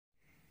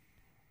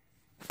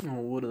Oh,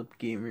 what up,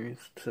 gamers?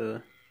 It's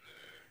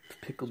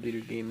Pickle Beater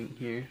Gaming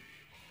here,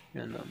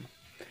 and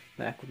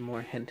back with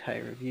more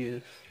hentai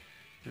reviews.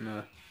 And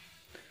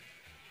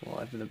well,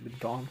 I've been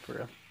gone for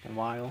a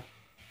while,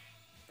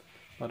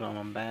 but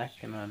I'm back,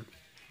 and I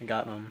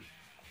got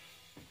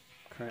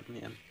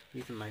currently I'm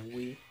using my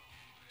Wii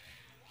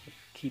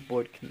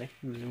keyboard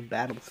connecting the new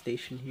battle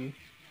station here.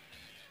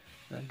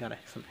 I've got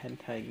some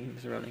hentai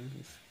games running.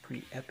 It's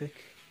pretty epic.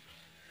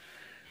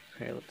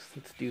 Okay,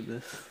 let's do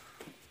this.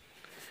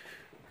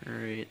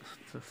 Alright,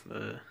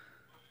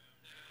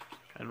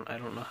 I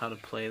don't know how to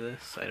play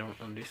this. I don't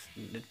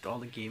understand all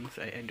the games.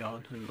 I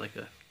downloaded like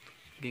a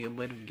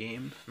gigabyte of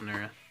games,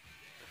 and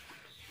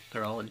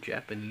they're all in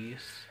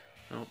Japanese.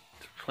 Oh,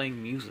 it's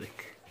playing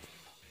music.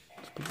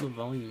 Let's put the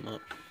volume up.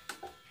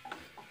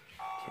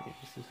 Okay,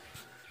 this is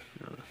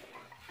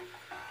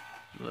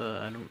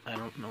I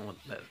don't know what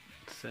that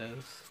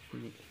says.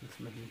 Let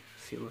me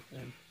see what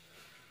thing.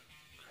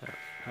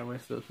 How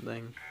is the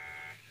thing?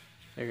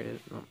 There it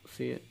is. Oh,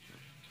 see it?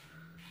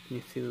 Can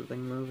you see the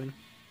thing moving?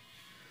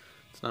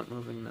 It's not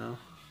moving now.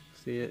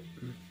 See it?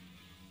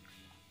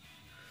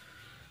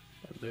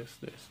 There's.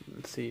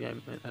 See,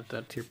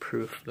 that's your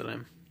proof that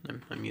I'm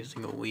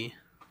using a Wii.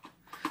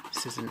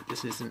 This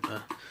isn't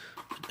a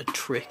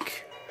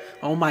trick.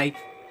 Oh my!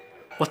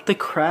 What the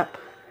crap?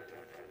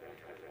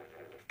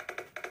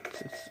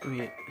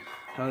 Wait,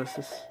 how does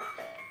this?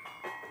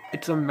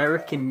 It's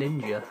American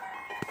Ninja.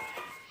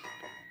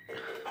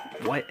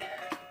 What?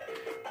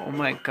 Oh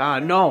my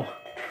God! No!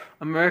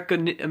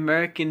 American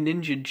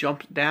Ninja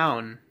jumped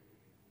down.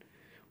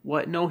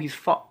 What? No, he's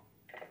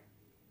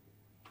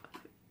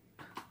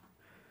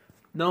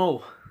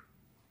No.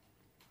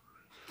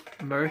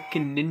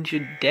 American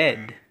Ninja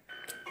dead.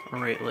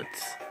 Alright,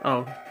 let's...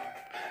 Oh.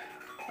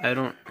 I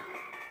don't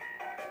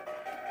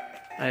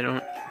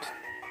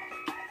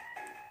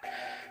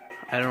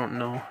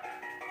know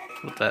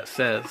what that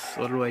says.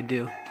 What do I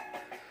do?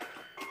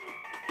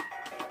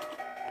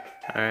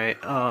 Alright,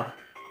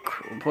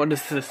 what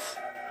is this?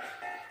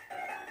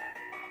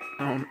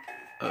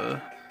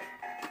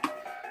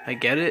 I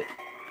get it.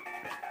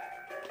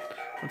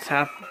 What's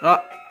happening?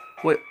 Oh,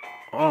 wait.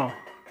 Oh.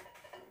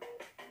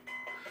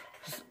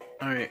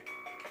 Alright.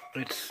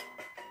 It's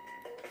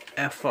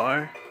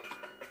FR.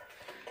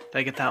 Did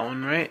I get that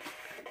one right?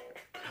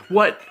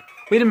 What?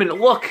 Wait a minute,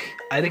 look!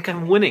 I think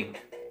I'm winning.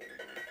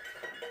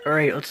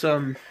 Alright, let's,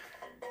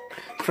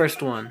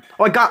 first one.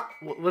 Oh, I got...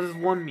 What does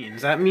one mean?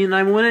 Does that mean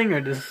I'm winning,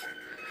 or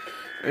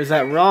is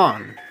that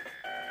wrong?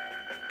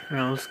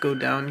 Alright, let's go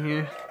down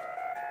here.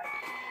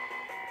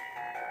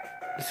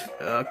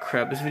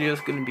 Crap, this video is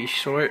gonna be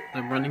short.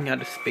 I'm running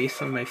out of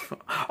space on my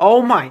phone.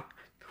 Oh my!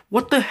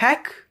 What the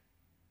heck?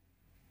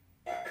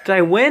 Did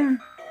I win?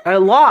 I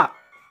lost!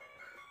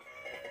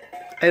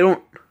 I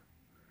don't...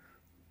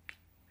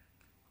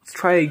 Let's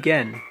try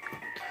again.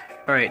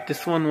 Alright,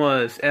 this one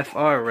was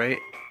FR, right?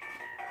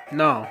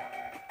 No.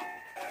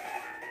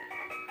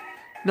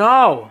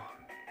 No!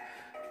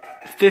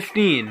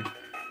 15.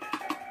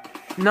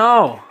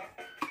 No!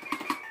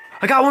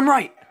 I got one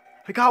right!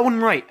 I got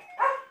one right!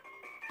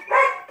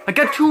 I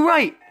got two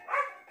right!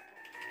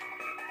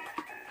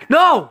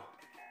 No!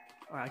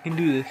 Alright, I can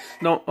do this.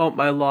 No, oh,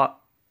 my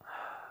lot.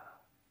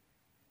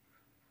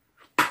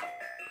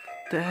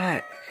 The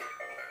heck?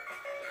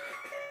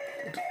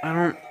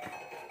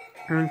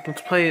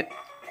 Let's play it.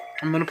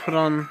 I'm gonna put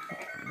on...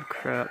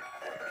 Crap.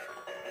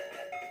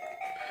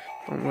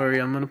 Don't worry,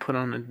 I'm gonna put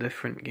on a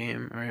different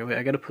game. Alright, wait,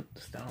 I gotta put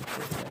this down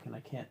for a second. I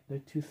can't, they're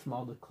too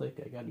small to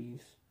click. I gotta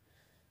use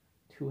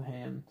two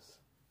hands.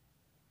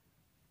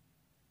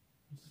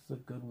 This is a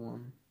good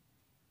one.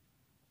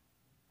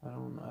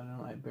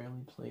 I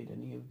barely played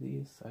any of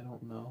these. I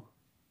don't know.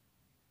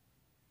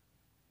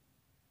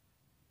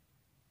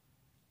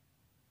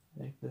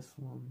 I like this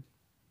one.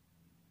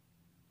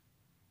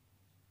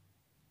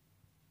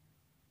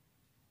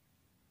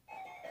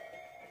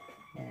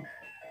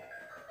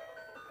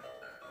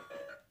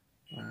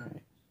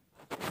 Alright.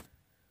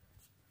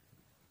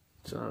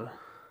 So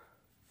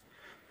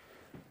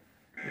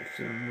let's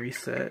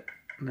reset.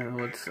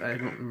 No, I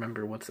don't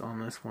remember what's on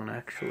this one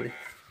actually.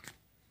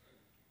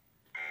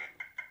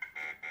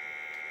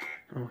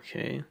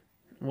 Okay.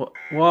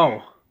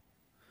 Whoa.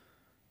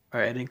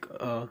 Alright, I think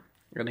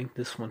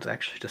this one's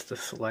actually just a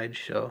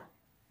slideshow.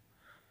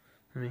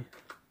 Let me...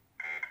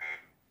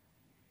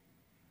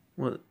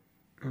 What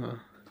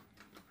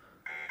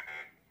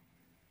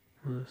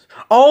is...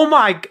 Oh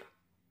my...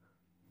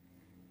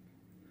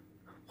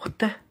 What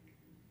the...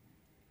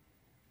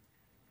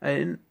 I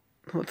didn't...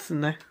 What's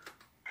in there?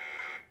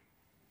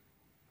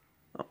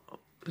 Oh,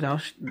 now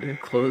they're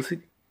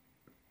closing.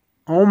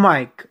 Oh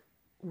my...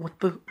 What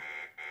the...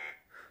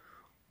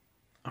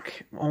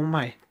 Okay, oh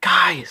my...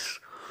 Guys!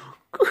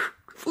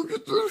 Look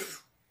at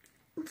this!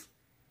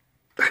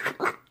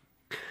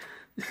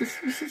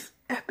 This is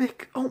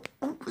epic! Oh,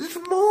 there's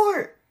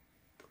more!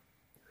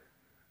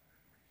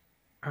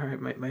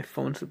 Alright, my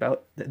phone's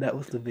about... That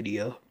was the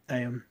video.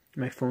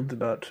 My phone's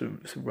about to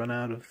run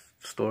out of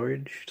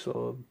storage,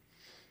 so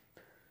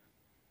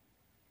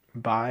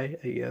buy,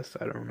 I guess,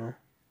 I don't know.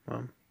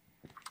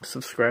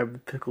 Subscribe to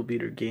Pickle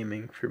Beater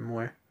Gaming for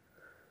more.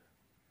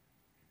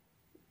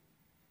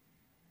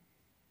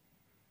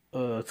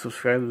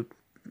 Subscribe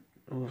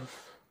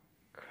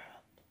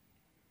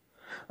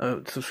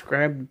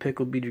to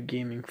Pickle Beater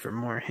Gaming for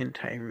more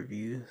hentai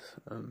reviews.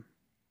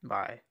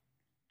 Bye.